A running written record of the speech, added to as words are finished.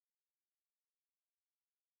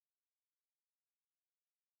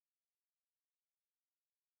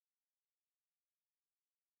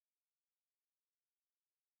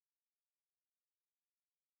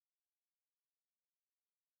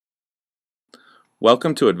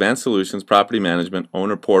Welcome to Advanced Solutions Property Management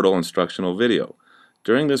Owner Portal instructional video.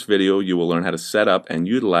 During this video you will learn how to set up and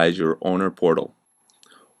utilize your owner portal.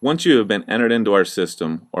 Once you have been entered into our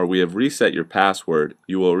system or we have reset your password,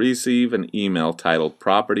 you will receive an email titled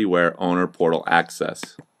Propertyware Owner Portal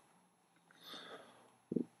Access.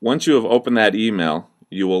 Once you have opened that email,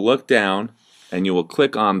 you will look down and you will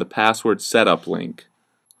click on the password setup link.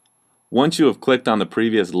 Once you have clicked on the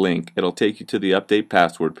previous link, it will take you to the update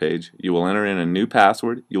password page. You will enter in a new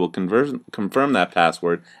password, you will confirm that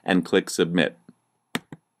password, and click submit.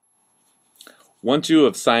 Once you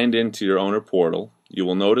have signed into your owner portal, you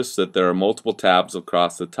will notice that there are multiple tabs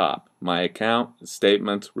across the top: My Account,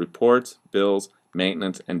 Statements, Reports, Bills,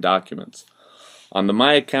 Maintenance, and Documents. On the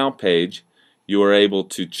My Account page, you are able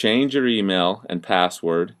to change your email and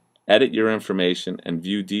password, edit your information, and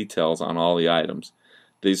view details on all the items.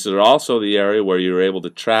 These are also the area where you are able to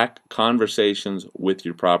track conversations with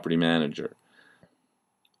your property manager.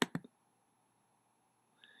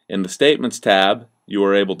 In the Statements tab, you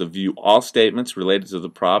are able to view all statements related to the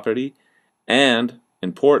property, and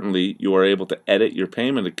importantly, you are able to edit your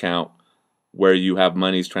payment account where you have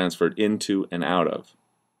monies transferred into and out of.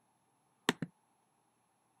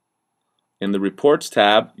 In the Reports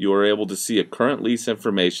tab, you are able to see a current lease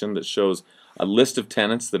information that shows a list of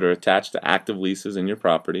tenants that are attached to active leases in your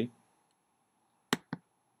property.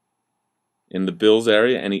 In the Bills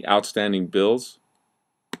area, any outstanding bills.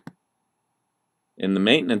 In the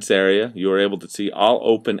Maintenance area, you are able to see all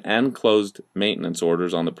open and closed maintenance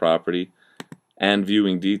orders on the property and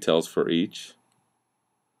viewing details for each.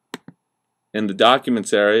 In the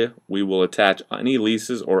Documents area, we will attach any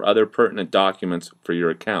leases or other pertinent documents for your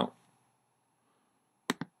account.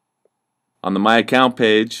 On the My Account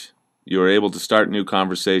page, you are able to start new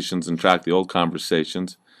conversations and track the old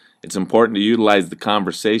conversations. It's important to utilize the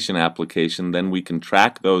conversation application, then we can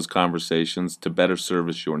track those conversations to better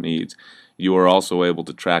service your needs. You are also able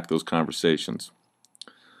to track those conversations.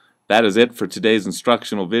 That is it for today's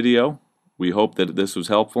instructional video. We hope that this was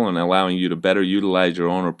helpful in allowing you to better utilize your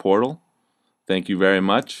owner portal. Thank you very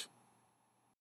much.